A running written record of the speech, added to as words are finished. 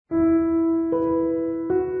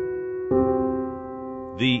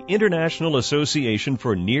The International Association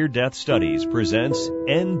for Near-Death Studies presents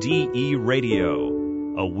NDE Radio,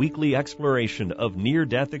 a weekly exploration of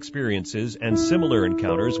near-death experiences and similar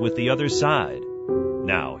encounters with the other side.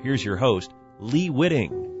 Now, here's your host, Lee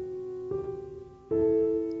Whitting.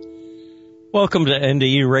 Welcome to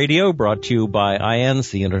NDE Radio, brought to you by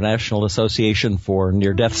IANS, the International Association for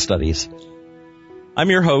Near-Death Studies.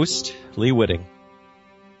 I'm your host, Lee Whitting.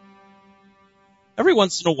 Every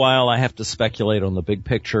once in a while, I have to speculate on the big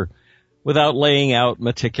picture without laying out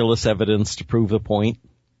meticulous evidence to prove the point.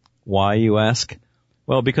 Why, you ask?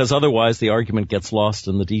 Well, because otherwise the argument gets lost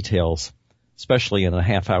in the details, especially in a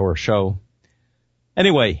half-hour show.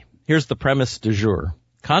 Anyway, here's the premise du jour.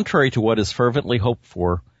 Contrary to what is fervently hoped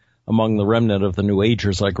for among the remnant of the New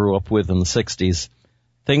Agers I grew up with in the 60s,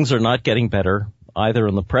 things are not getting better, either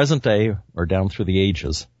in the present day or down through the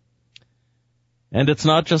ages. And it's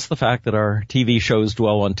not just the fact that our TV shows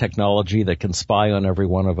dwell on technology that can spy on every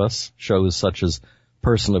one of us, shows such as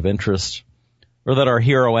Person of Interest, or that our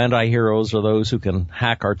hero anti-heroes are those who can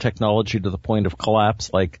hack our technology to the point of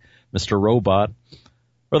collapse like Mr. Robot,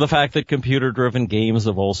 or the fact that computer-driven games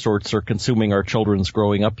of all sorts are consuming our children's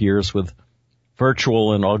growing up years with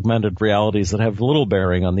virtual and augmented realities that have little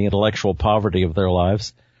bearing on the intellectual poverty of their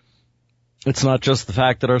lives. It's not just the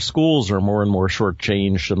fact that our schools are more and more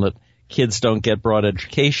shortchanged and that kids don't get broad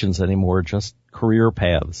educations anymore, just career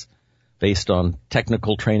paths based on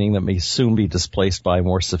technical training that may soon be displaced by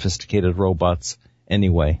more sophisticated robots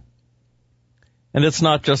anyway. And it's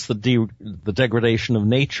not just the degradation of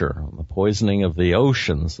nature, the poisoning of the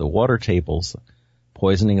oceans, the water tables,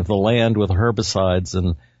 poisoning of the land with herbicides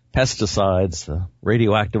and pesticides, the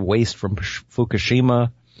radioactive waste from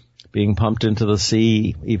Fukushima being pumped into the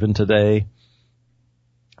sea even today,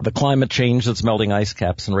 the climate change that's melting ice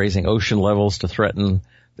caps and raising ocean levels to threaten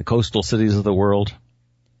the coastal cities of the world.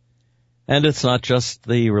 And it's not just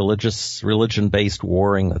the religion-based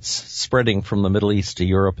warring that's spreading from the Middle East to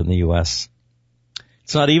Europe and the U.S.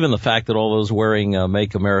 It's not even the fact that all those wearing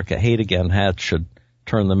Make America Hate Again hats should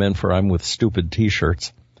turn them in for I'm with stupid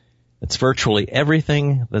t-shirts. It's virtually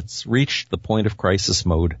everything that's reached the point of crisis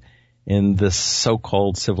mode in this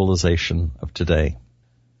so-called civilization of today.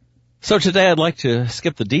 So today I'd like to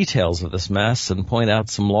skip the details of this mess and point out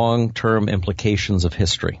some long-term implications of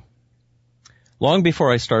history. Long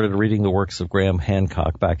before I started reading the works of Graham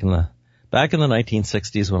Hancock back in the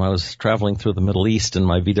 1960s when I was traveling through the Middle East in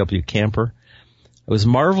my VW camper, I was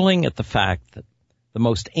marveling at the fact that the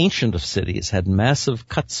most ancient of cities had massive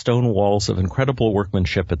cut stone walls of incredible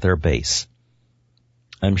workmanship at their base.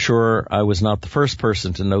 I'm sure I was not the first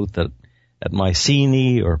person to note that at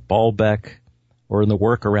Mycenae or Baalbek or in the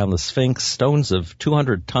work around the Sphinx, stones of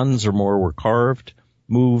 200 tons or more were carved,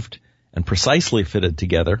 moved, and precisely fitted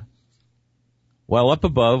together, while up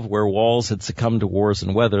above, where walls had succumbed to wars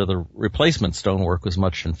and weather, the replacement stonework was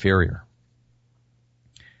much inferior.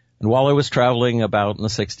 And while I was traveling about in the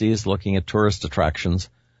 60s looking at tourist attractions,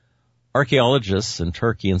 archaeologists in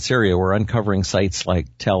Turkey and Syria were uncovering sites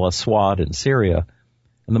like Tel Aswad in Syria,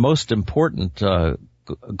 and the most important,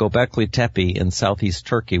 Göbekli Tepe in southeast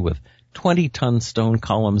Turkey, with 20-ton stone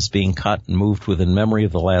columns being cut and moved within memory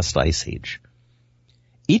of the last ice age.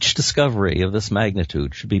 Each discovery of this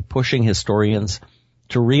magnitude should be pushing historians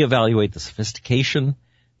to reevaluate the sophistication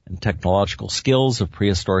and technological skills of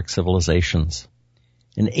prehistoric civilizations.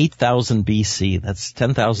 In 8000 BC, that's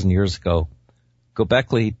 10,000 years ago,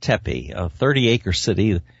 Göbekli Tepe, a 30-acre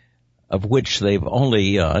city of which they've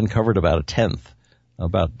only uncovered about a tenth,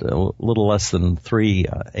 about a little less than 3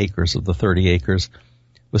 acres of the 30 acres,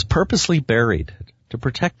 was purposely buried to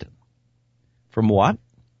protect it. From what?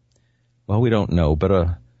 Well, we don't know,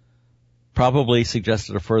 but probably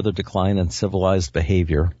suggested a further decline in civilized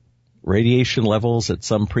behavior. Radiation levels at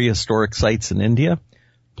some prehistoric sites in India,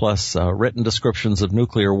 plus written descriptions of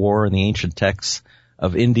nuclear war in the ancient texts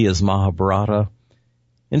of India's Mahabharata,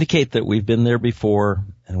 indicate that we've been there before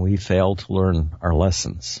and we failed to learn our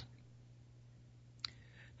lessons.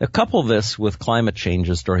 Now, couple this with climate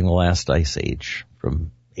changes during the last ice age,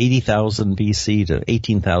 from 80,000 BC to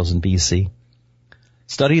 18,000 BC.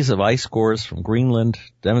 Studies of ice cores from Greenland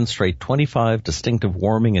demonstrate 25 distinctive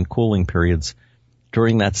warming and cooling periods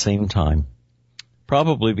during that same time,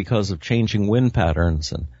 probably because of changing wind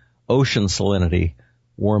patterns and ocean salinity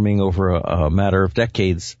warming over a matter of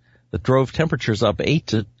decades that drove temperatures up 8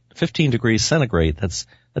 to 15 degrees centigrade. That's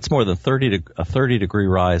more than a 30 degree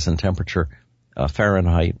rise in temperature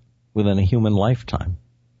Fahrenheit within a human lifetime.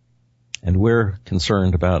 And we're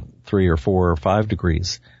concerned about 3 or 4 or 5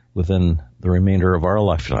 degrees within the remainder of our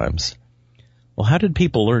lifetimes. Well, how did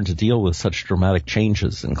people learn to deal with such dramatic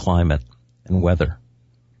changes in climate and weather?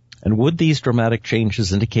 And would these dramatic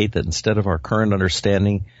changes indicate that instead of our current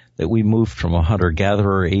understanding that we moved from a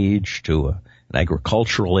hunter-gatherer age to an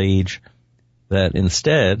agricultural age, that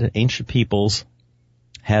instead ancient peoples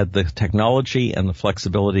had the technology and the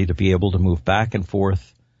flexibility to be able to move back and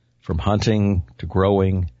forth from hunting to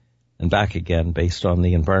growing and back again based on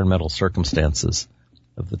the environmental circumstances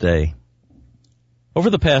of the day? Over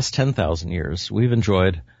the past 10,000 years, we've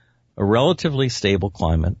enjoyed a relatively stable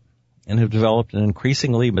climate and have developed an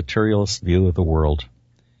increasingly materialist view of the world.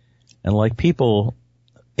 And like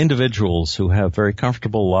individuals who have very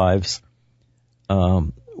comfortable lives,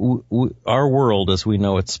 our world, as we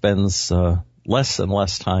know it, spends less and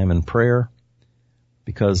less time in prayer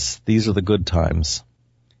because these are the good times.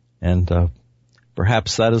 And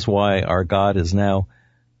perhaps that is why our God is now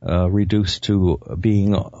reduced to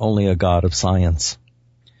being only a God of science.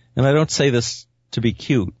 And I don't say this to be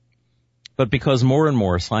cute, but because more and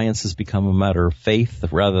more science has become a matter of faith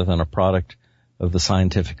rather than a product of the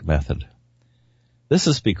scientific method. This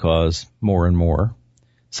is because, more and more,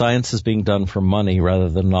 science is being done for money rather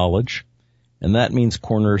than knowledge, and that means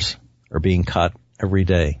corners are being cut every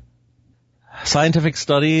day. Scientific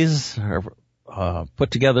studies are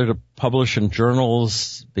put together to publish in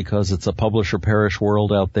journals because it's a publish-or-perish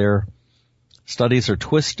world out there. Studies are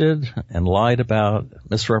twisted and lied about,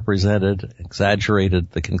 misrepresented,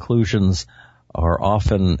 exaggerated. The conclusions are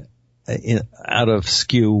often out of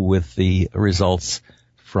skew with the results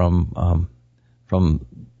from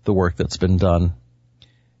the work that's been done.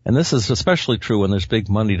 And this is especially true when there's big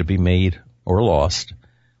money to be made or lost,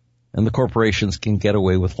 and the corporations can get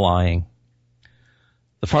away with lying.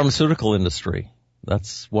 The pharmaceutical industry,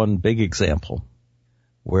 that's one big example,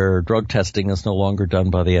 where drug testing is no longer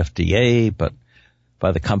done by the FDA, but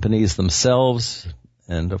by the companies themselves.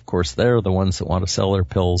 And of course, they're the ones that want to sell their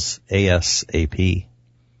pills ASAP.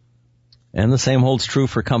 And the same holds true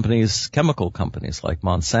for chemical companies like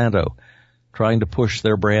Monsanto, trying to push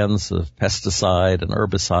their brands of pesticide and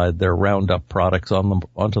herbicide, their Roundup products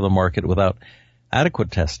onto the market without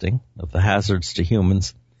adequate testing of the hazards to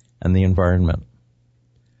humans and the environment.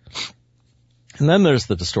 And then there's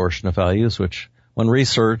the distortion of values, which when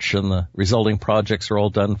research and the resulting projects are all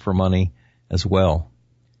done for money as well.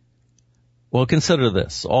 Well, consider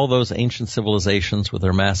this. All those ancient civilizations with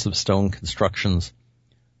their massive stone constructions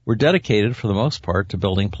were dedicated, for the most part, to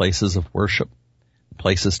building places of worship,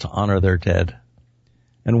 places to honor their dead,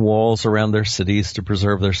 and walls around their cities to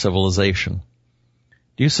preserve their civilization.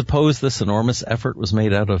 Do you suppose this enormous effort was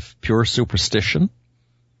made out of pure superstition?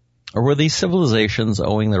 Or were these civilizations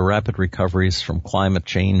owing their rapid recoveries from climate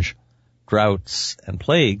change, droughts, and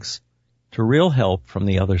plagues to real help from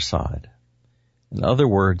the other side? In other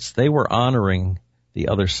words, they were honoring the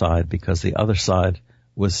other side because the other side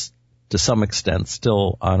was, to some extent,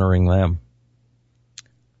 still honoring them.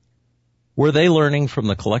 Were they learning from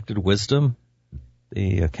the collected wisdom,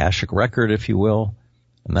 the Akashic record, if you will?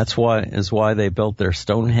 And that's why they built their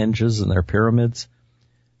Stonehenges and their pyramids.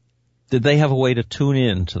 Did they have a way to tune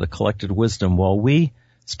in to the collected wisdom while we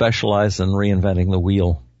specialize in reinventing the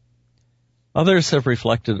wheel? Others have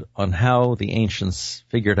reflected on how the ancients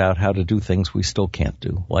figured out how to do things we still can't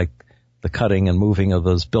do, like the cutting and moving of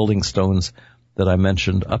those building stones that I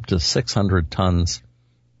mentioned, up to 600 tons.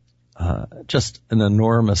 Just an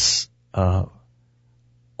enormous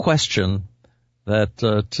question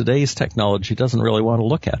that today's technology doesn't really want to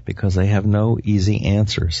look at because they have no easy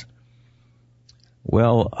answers.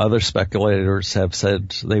 Well, other speculators have said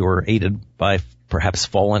they were aided by perhaps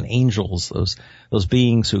fallen angels, those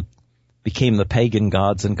beings who became the pagan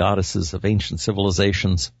gods and goddesses of ancient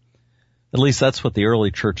civilizations. At least that's what the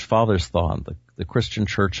early church fathers thought. The Christian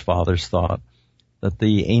church fathers thought that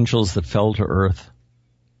the angels that fell to earth,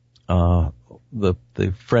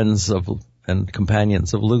 the friends of and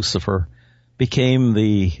companions of Lucifer, became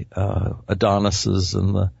the Adonises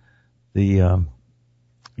and the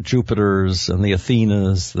Jupiters and the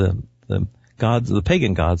Athenas, the gods, the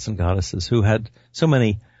pagan gods and goddesses who had so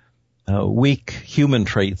many weak human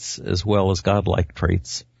traits as well as godlike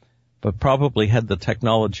traits, but probably had the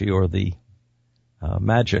technology or the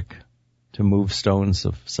magic to move stones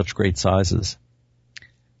of such great sizes.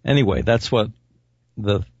 Anyway, that's what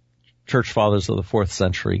the church fathers of the 4th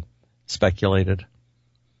century speculated.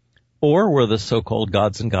 Or were the so-called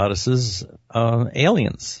gods and goddesses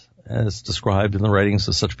aliens, as described in the writings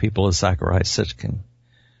of such people as Zecharia Sitchin,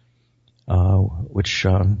 which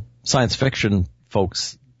science fiction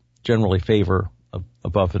folks generally favor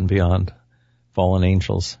above and beyond fallen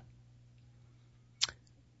angels.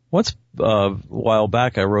 Once, a while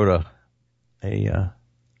back, I wrote a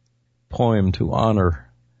poem to honor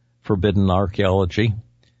forbidden archaeology,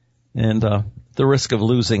 and at the risk of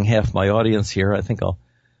losing half my audience here, I think I'll,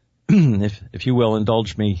 if you will,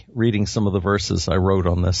 indulge me reading some of the verses I wrote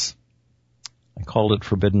on this. I called it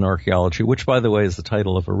Forbidden Archaeology, which, by the way, is the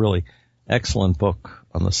title of a really excellent book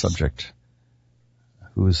on the subject,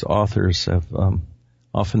 whose authors have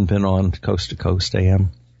often been on Coast to Coast AM.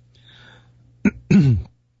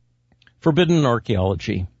 Forbidden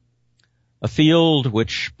Archaeology, a field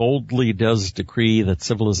which boldly does decree that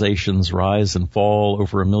civilizations rise and fall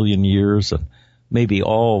over 1 million years, and maybe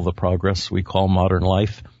all the progress we call modern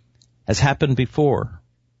life has happened before,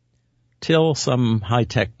 till some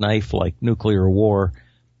high-tech knife like nuclear war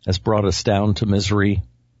has brought us down to misery,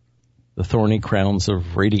 the thorny crowns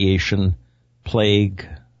of radiation, plague,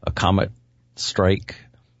 a comet strike,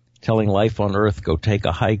 telling life on Earth go take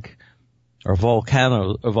a hike, or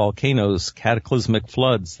volcanoes, cataclysmic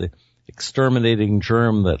floods, the exterminating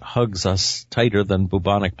germ that hugs us tighter than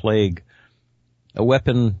bubonic plague, a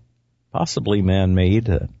weapon possibly man-made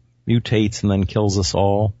that mutates and then kills us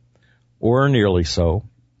all, or nearly so.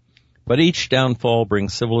 But each downfall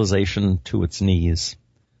brings civilization to its knees,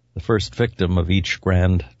 the first victim of each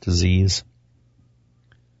grand disease.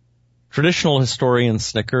 Traditional historians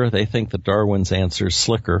snicker. They think that Darwin's answer's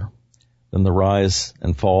slicker than the rise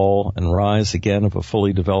and fall and rise again of a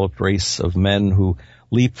fully developed race of men who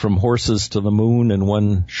leap from horses to the moon in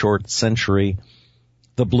one short century.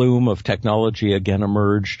 The bloom of technology again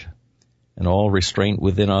emerged, and all restraint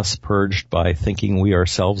within us purged by thinking we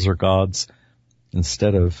ourselves are gods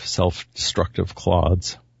instead of self-destructive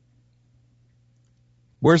clods.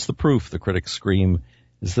 Where's the proof, the critics scream?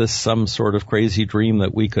 Is this some sort of crazy dream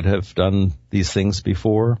that we could have done these things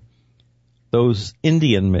before? Those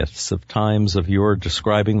Indian myths of times of yore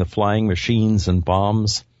describing the flying machines and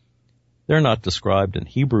bombs, they're not described in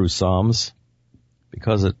Hebrew Psalms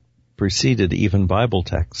because it preceded even Bible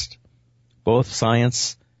text. Both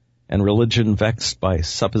science and religion vexed by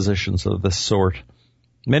suppositions of this sort.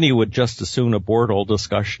 Many would just as soon abort all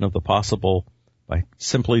discussion of the possible by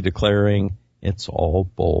simply declaring it's all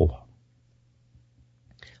bull.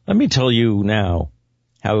 Let me tell you now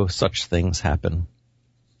how such things happen.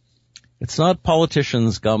 It's not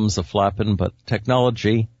politicians' gums a-flappin', but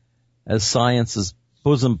technology, as science's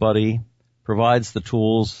bosom buddy, provides the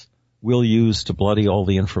tools we'll use to bloody all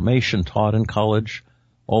the information taught in college.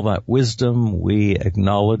 All that wisdom we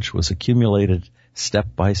acknowledge was accumulated step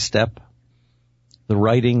by step. The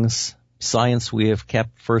writings, science we have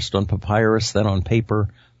kept first on papyrus, then on paper,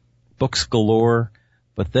 books galore,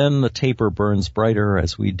 but then the taper burns brighter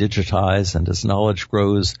as we digitize, and as knowledge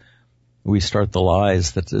grows, we start the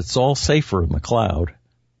lies that it's all safer in the cloud,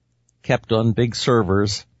 kept on big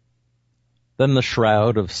servers. Then the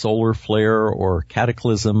shroud of solar flare or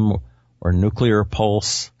cataclysm or nuclear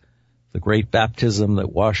pulse, the great baptism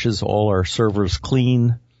that washes all our servers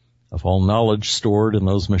clean of all knowledge stored in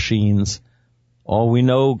those machines, all we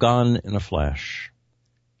know gone in a flash.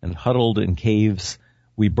 And huddled in caves,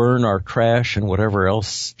 we burn our trash and whatever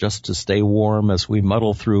else just to stay warm as we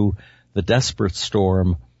muddle through the desperate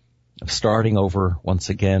storm of starting over once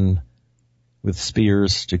again with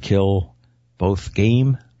spears to kill both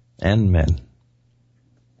game and men.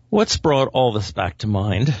 What's brought all this back to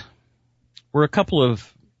mind were a couple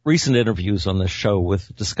of recent interviews on this show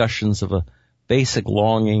with discussions of a basic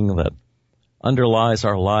longing that underlies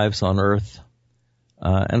our lives on Earth,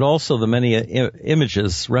 and also the many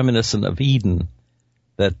images reminiscent of Eden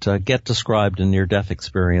that get described in near-death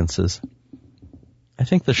experiences. I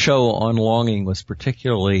think the show on longing was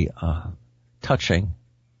particularly touching,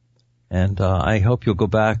 and I hope you'll go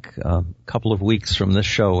back a couple of weeks from this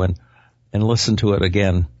show and listen to it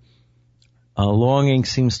again. Longing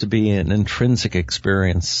seems to be an intrinsic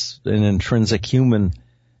experience, an intrinsic human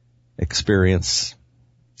experience.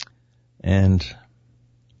 And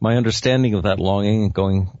my understanding of that longing,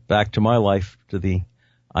 going back to my life, to the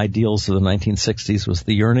ideals of the 1960s, was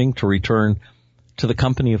the yearning to return to the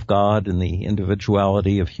company of God in the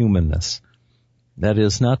individuality of humanness. That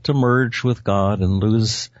is, not to merge with God and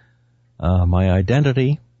lose my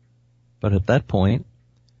identity, but at that point,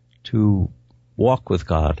 to walk with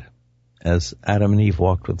God, as Adam and Eve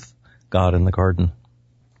walked with God in the garden.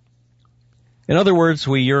 In other words,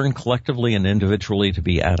 we yearn collectively and individually to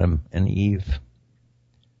be Adam and Eve,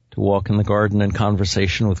 to walk in the garden in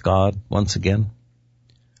conversation with God once again.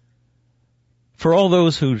 For all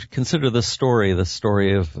those who consider the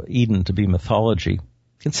story of Eden, to be mythology,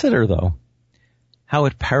 consider, though, how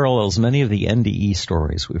it parallels many of the NDE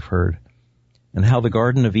stories we've heard, and how the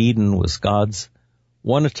Garden of Eden was God's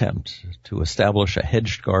one attempt to establish a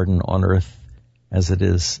hedged garden on earth as it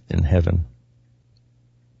is in heaven.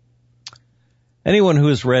 Anyone who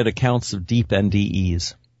has read accounts of deep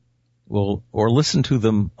NDEs or listen to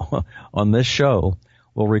them on this show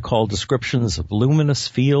will recall descriptions of luminous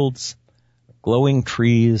fields, glowing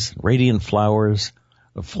trees, radiant flowers,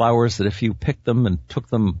 flowers that if you picked them and took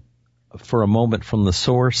them for a moment from the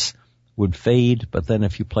source would fade, but then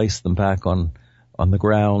if you placed them back on the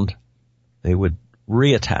ground, they would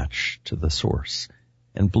reattach to the source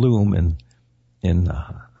and bloom in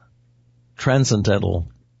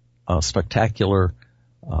transcendental, spectacular,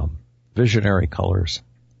 visionary colors.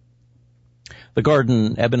 The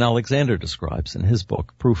garden Eben Alexander describes in his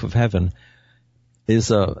book, Proof of Heaven,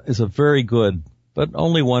 is a very good, but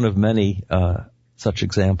only one of many such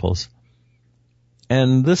examples.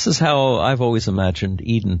 And this is how I've always imagined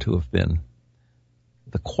Eden to have been.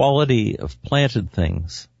 The quality of planted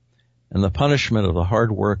things and the punishment of the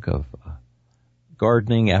hard work of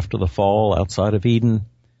gardening after the fall outside of Eden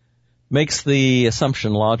makes the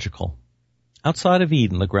assumption logical. Outside of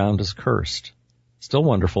Eden, the ground is cursed. Still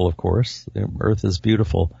wonderful, of course. The earth is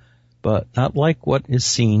beautiful, but not like what is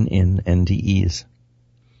seen in NDEs.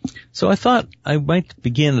 So I thought I might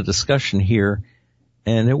begin a discussion here,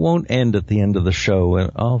 and it won't end at the end of the show.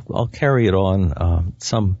 And I'll carry it on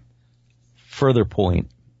some further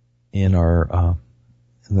point in our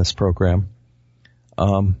in this program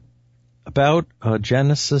about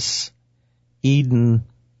Genesis, Eden,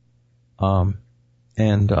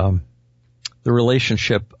 and the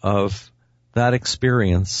relationship of that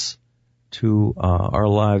experience to our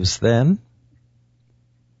lives then,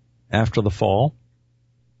 after the fall,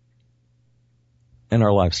 and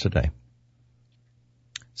our lives today.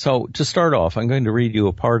 So to start off, I'm going to read you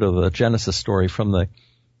a part of the Genesis story from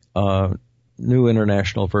the New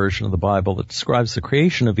International Version of the Bible that describes the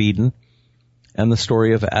creation of Eden and the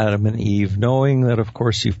story of Adam and Eve, knowing that, of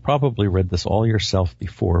course, you've probably read this all yourself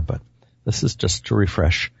before, but this is just to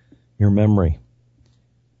refresh your memory.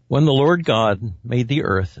 When the Lord God made the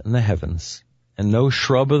earth and the heavens, and no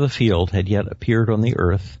shrub of the field had yet appeared on the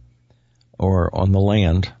earth or on the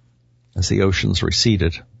land as the oceans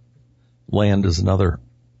receded. Land is another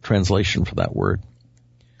translation for that word.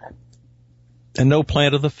 And no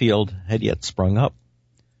plant of the field had yet sprung up.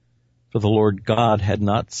 For the Lord God had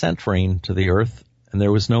not sent rain to the earth, and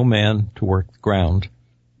there was no man to work the ground.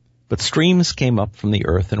 But streams came up from the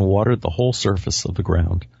earth and watered the whole surface of the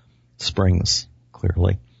ground. Springs,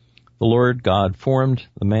 clearly. The Lord God formed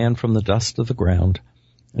the man from the dust of the ground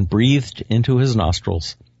and breathed into his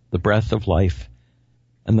nostrils the breath of life,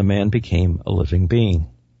 and the man became a living being.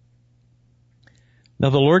 Now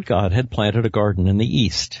the Lord God had planted a garden in the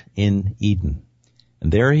east, in Eden,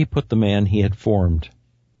 and there he put the man he had formed.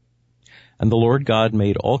 And the Lord God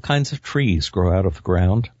made all kinds of trees grow out of the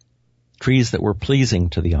ground, trees that were pleasing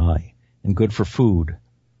to the eye and good for food.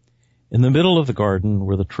 In the middle of the garden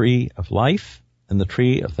were the tree of life and the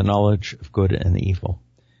tree of the knowledge of good and evil.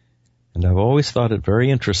 And I've always thought it very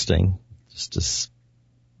interesting, just to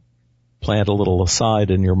plant a little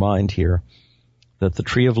aside in your mind here, that the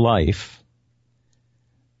tree of life,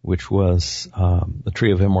 which was the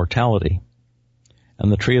tree of immortality,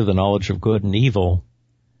 and the tree of the knowledge of good and evil,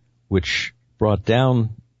 which brought down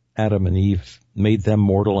Adam and Eve, made them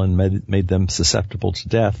mortal and made them susceptible to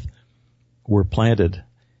death, were planted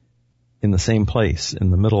in the same place,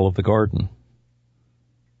 in the middle of the garden.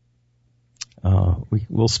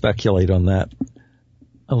 We'll speculate on that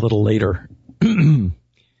a little later. A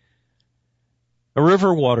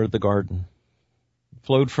river watered the garden,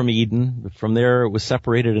 flowed from Eden. From there it was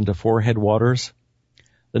separated into 4 headwaters.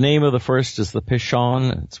 The name of the first is the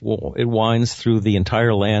Pishon. It winds through the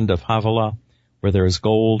entire land of Havilah, where there is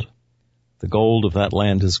gold. The gold of that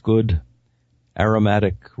land is good.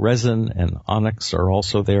 Aromatic resin and onyx are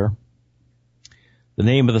also there. The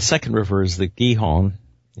name of the second river is the Gihon.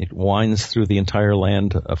 It winds through the entire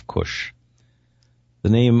land of Cush. The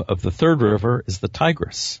name of the third river is the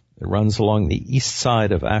Tigris. It runs along the east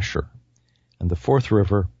side of Asher. And the fourth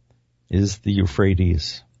river is the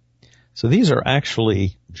Euphrates. So these are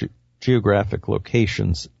actually geographic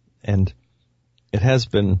locations, and it has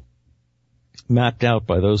been mapped out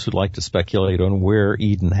by those who'd like to speculate on where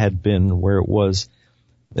Eden had been, where it was.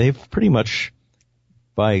 They've pretty much,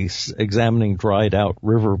 by examining dried out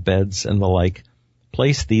riverbeds and the like,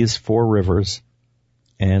 placed these 4 rivers,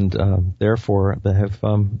 and therefore they have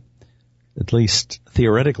at least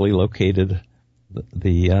theoretically located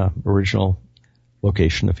the original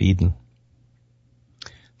location of Eden.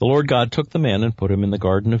 The Lord God took the man and put him in the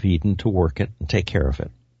Garden of Eden to work it and take care of it.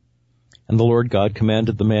 And the Lord God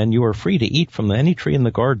commanded the man, "You are free to eat from any tree in the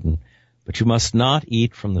garden, but you must not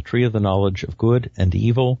eat from the tree of the knowledge of good and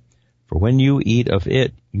evil, for when you eat of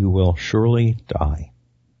it, you will surely die."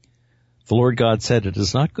 The Lord God said, "It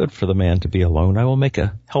is not good for the man to be alone. I will make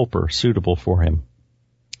a helper suitable for him."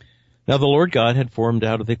 Now the Lord God had formed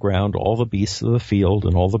out of the ground all the beasts of the field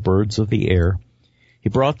and all the birds of the air. He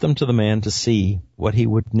brought them to the man to see what he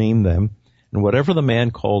would name them, and whatever the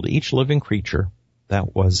man called each living creature,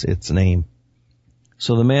 that was its name.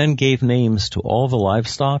 So the man gave names to all the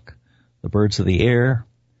livestock, the birds of the air,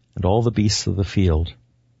 and all the beasts of the field.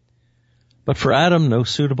 But for Adam no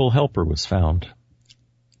suitable helper was found.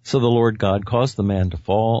 So the Lord God caused the man to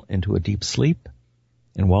fall into a deep sleep,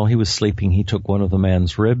 and while he was sleeping he took one of the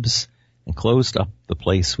man's ribs and closed up the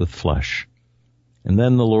place with flesh. And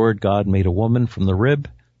then the Lord God made a woman from the rib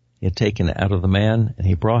he had taken out of the man, and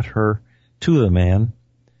he brought her to the man.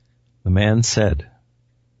 The man said,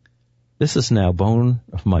 "This is now bone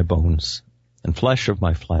of my bones and flesh of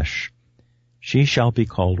my flesh. She shall be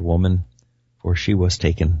called woman, for she was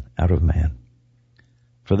taken out of man.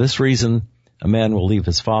 For this reason, a man will leave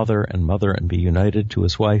his father and mother and be united to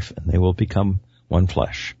his wife, and they will become one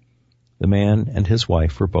flesh. The man and his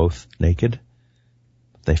wife were both naked,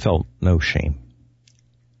 but they felt no shame."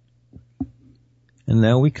 And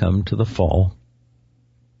now we come to the fall.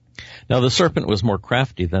 Now the serpent was more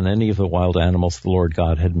crafty than any of the wild animals the Lord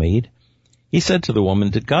God had made. He said to the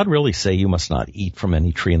woman, "Did God really say you must not eat from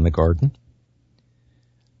any tree in the garden?"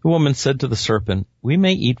 The woman said to the serpent, "We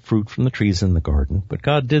may eat fruit from the trees in the garden, but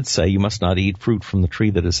God did say you must not eat fruit from the tree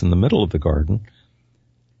that is in the middle of the garden."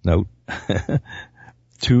 Note,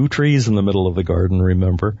 2 trees in the middle of the garden,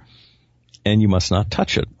 remember, "and you must not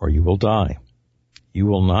touch it, or you will die." "You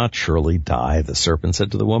will not surely die," the serpent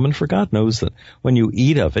said to the woman, "for God knows that when you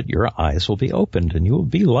eat of it, your eyes will be opened, and you will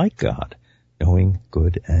be like God, knowing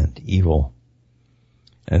good and evil."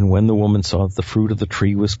 And when the woman saw that the fruit of the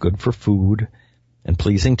tree was good for food, and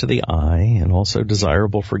pleasing to the eye, and also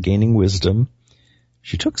desirable for gaining wisdom,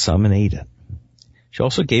 she took some and ate it. She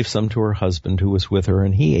also gave some to her husband who was with her,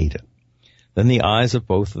 and he ate it. Then the eyes of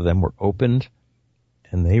both of them were opened,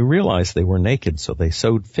 and they realized they were naked, so they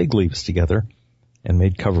sewed fig leaves together and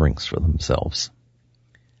made coverings for themselves.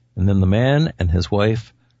 And then the man and his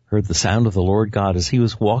wife heard the sound of the Lord God as he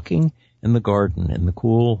was walking in the garden in the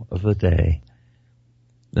cool of the day.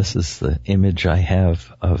 This is the image I have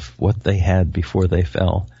of what they had before they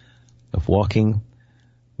fell, of walking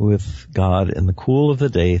with God in the cool of the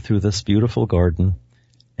day through this beautiful garden.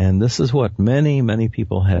 And this is what many, many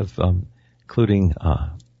people have, including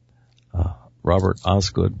Robert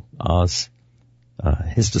Osgood,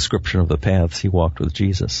 his description of the paths he walked with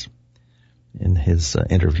Jesus in his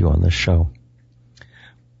interview on this show.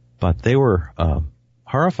 But they were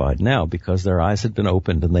horrified now because their eyes had been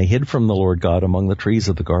opened, and they hid from the Lord God among the trees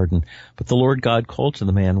of the garden. But the Lord God called to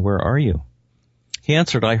the man, "Where are you?" He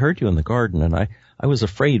answered, "I heard you in the garden, and I was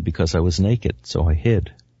afraid because I was naked, so I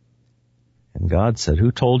hid." And God said,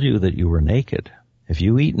 "Who told you that you were naked? Have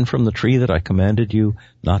you eaten from the tree that I commanded you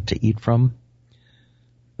not to eat from?"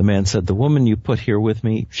 The man said, "The woman you put here with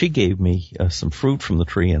me, she gave me some fruit from the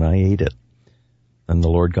tree, and I ate it." Then the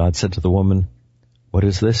Lord God said to the woman, "What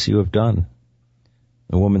is this you have done?"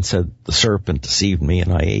 The woman said, "The serpent deceived me,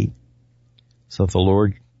 and I ate." So the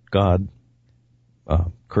Lord God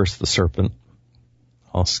cursed the serpent.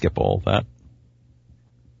 I'll skip all that.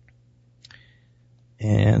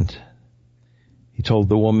 And he told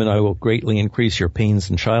the woman, "I will greatly increase your pains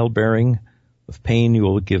in childbearing. With pain you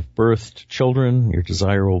will give birth to children. Your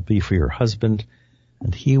desire will be for your husband,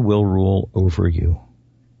 and he will rule over you."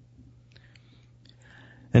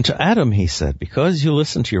 And to Adam he said, "Because you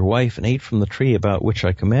listened to your wife and ate from the tree about which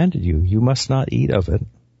I commanded you, you must not eat of it.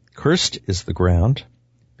 Cursed is the ground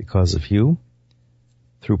because of you.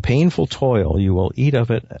 Through painful toil you will eat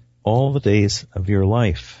of it all the days of your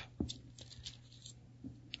life.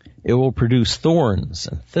 It will produce thorns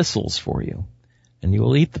and thistles for you, and you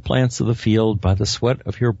will eat the plants of the field. By the sweat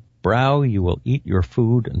of your brow you will eat your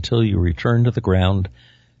food until you return to the ground,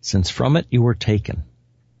 since from it you were taken.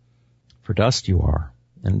 For dust you are,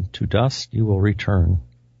 and to dust you will return."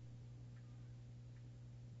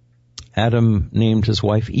 Adam named his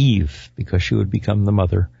wife Eve because she would become the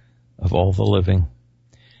mother of all the living.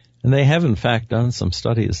 And they have in fact done some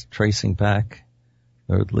studies tracing back,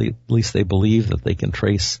 or at least they believe that they can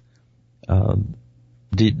trace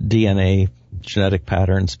DNA genetic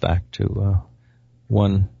patterns back to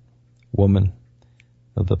one woman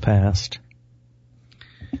of the past.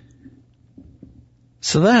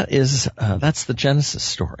 So that's the Genesis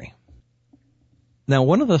story. Now,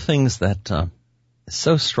 one of the things that is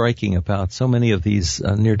so striking about so many of these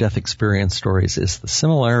near-death experience stories is the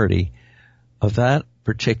similarity of that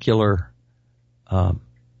particular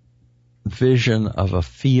vision of a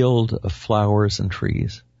field of flowers and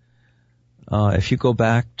trees. If you go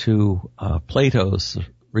back to Plato's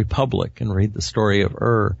Republic and read the story of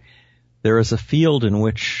there is a field in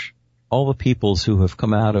which all the peoples who have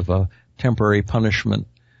come out of a temporary punishment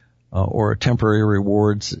or temporary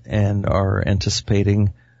rewards and are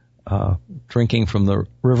anticipating drinking from the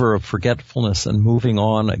river of forgetfulness and moving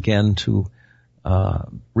on again to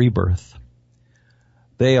rebirth.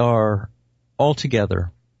 They are all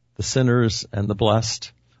together, the sinners and the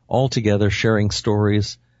blessed, all together sharing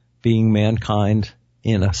stories, being mankind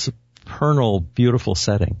in a supernal, beautiful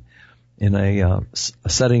setting, in a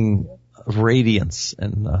setting of radiance,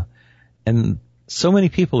 and so many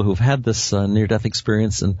people who've had this near-death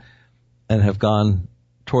experience and have gone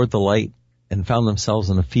toward the light and found themselves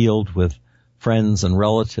in a field with friends and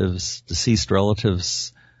relatives, deceased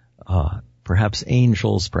relatives, perhaps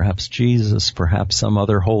angels, perhaps Jesus, perhaps some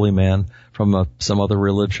other holy man from some other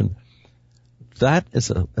religion. That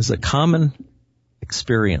is a common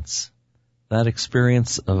experience, that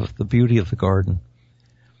experience of the beauty of the garden.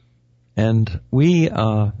 And we,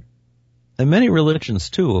 and many religions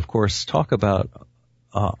too, of course, talk about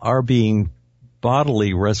our being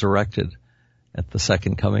bodily resurrected at the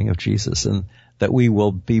second coming of Jesus, and that we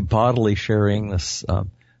will be bodily sharing this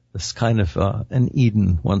kind of an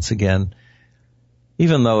Eden once again,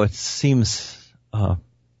 even though it seems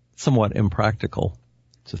somewhat impractical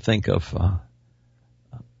to think of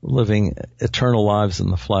living eternal lives in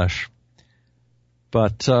the flesh.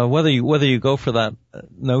 But whether you go for that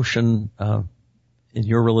notion in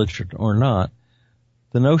your religion or not,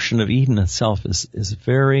 the notion of Eden itself is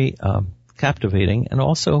very captivating and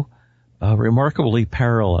also remarkably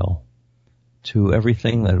parallel to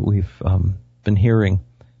everything that we've been hearing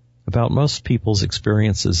about most people's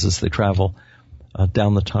experiences as they travel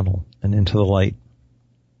down the tunnel and into the light.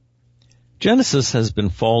 Genesis has been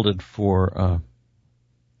faulted for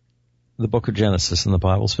the book of Genesis in the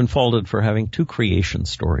Bible has been faulted for having two creation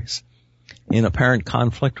stories in apparent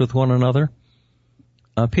conflict with one another.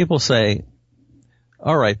 People say,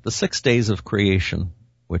 all right, the 6 days of creation,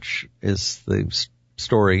 which is the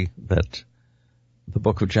story that the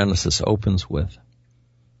book of Genesis opens with,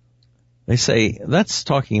 they say that's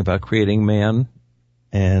talking about creating man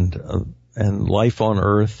and life on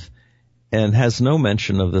earth, and has no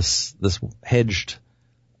mention of this hedged,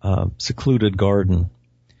 secluded garden.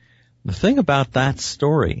 The thing about that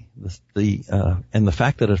story, and the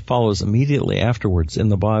fact that it follows immediately afterwards in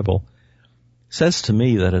the Bible, says to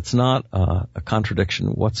me that it's not a contradiction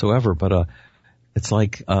whatsoever, but it's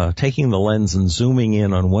like taking the lens and zooming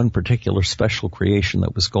in on one particular special creation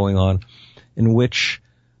that was going on, in which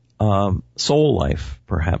soul life,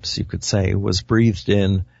 perhaps you could say, was breathed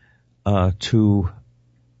in to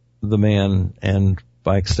the man and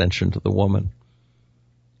by extension to the woman.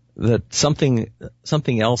 That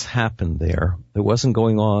something else happened there that wasn't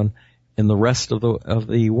going on in the rest of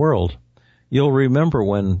the world. You'll remember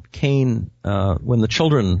when when the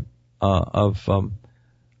children of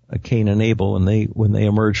Cain and Abel, when they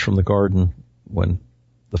emerged from the garden, when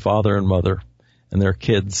the father and mother and their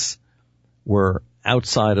kids were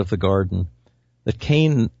outside of the garden, that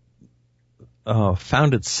Cain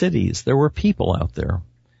founded cities. There were people out there.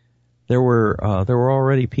 There were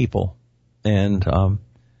already people, and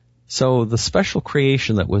so the special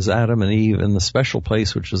creation that was Adam and Eve in the special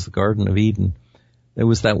place, which is the Garden of Eden, it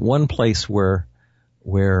was that one place where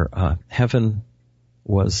heaven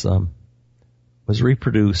was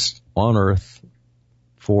reproduced on earth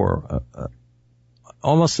for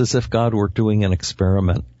almost as if God were doing an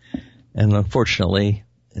experiment. And unfortunately,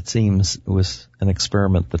 it seems it was an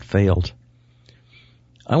experiment that failed.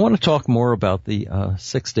 I want to talk more about the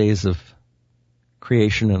 6 days of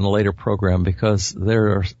creation in a later program, because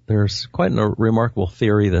there's quite a remarkable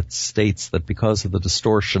theory that states that because of the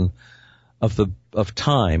distortion of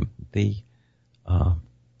time, the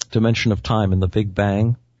dimension of time in the Big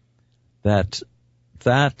Bang, that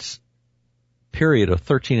period of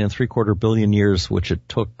 13 3/4 billion years, which it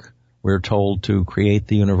took, we're told, to create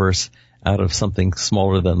the universe out of something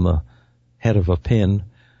smaller than the head of a pin,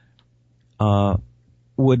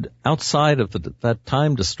 would, outside of that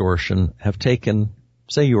time distortion, have taken,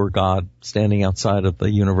 say you were God standing outside of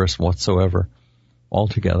the universe whatsoever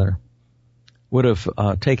altogether, would have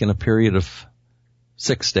taken a period of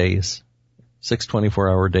 6 days, 6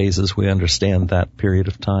 24-hour days as we understand that period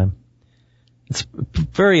of time. It's a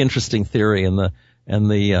very interesting theory, and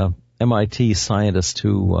the MIT scientist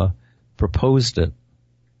who proposed it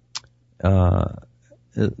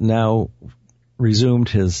now resumed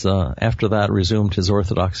his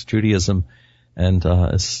Orthodox Judaism, and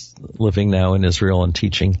is living now in Israel and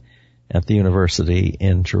teaching at the university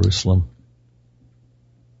in Jerusalem.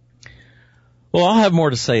 Well, I'll have more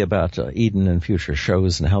to say about Eden in future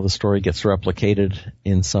shows and how the story gets replicated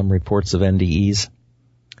in some reports of NDEs.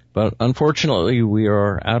 But unfortunately, we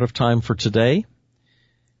are out of time for today.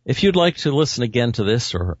 If you'd like to listen again to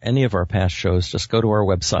this or any of our past shows, just go to our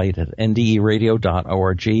website at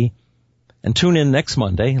nderadio.org and tune in next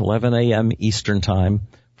Monday, 11 a.m. Eastern Time,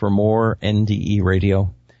 for more NDE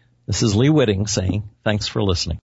Radio. This is Lee Whitting saying thanks for listening.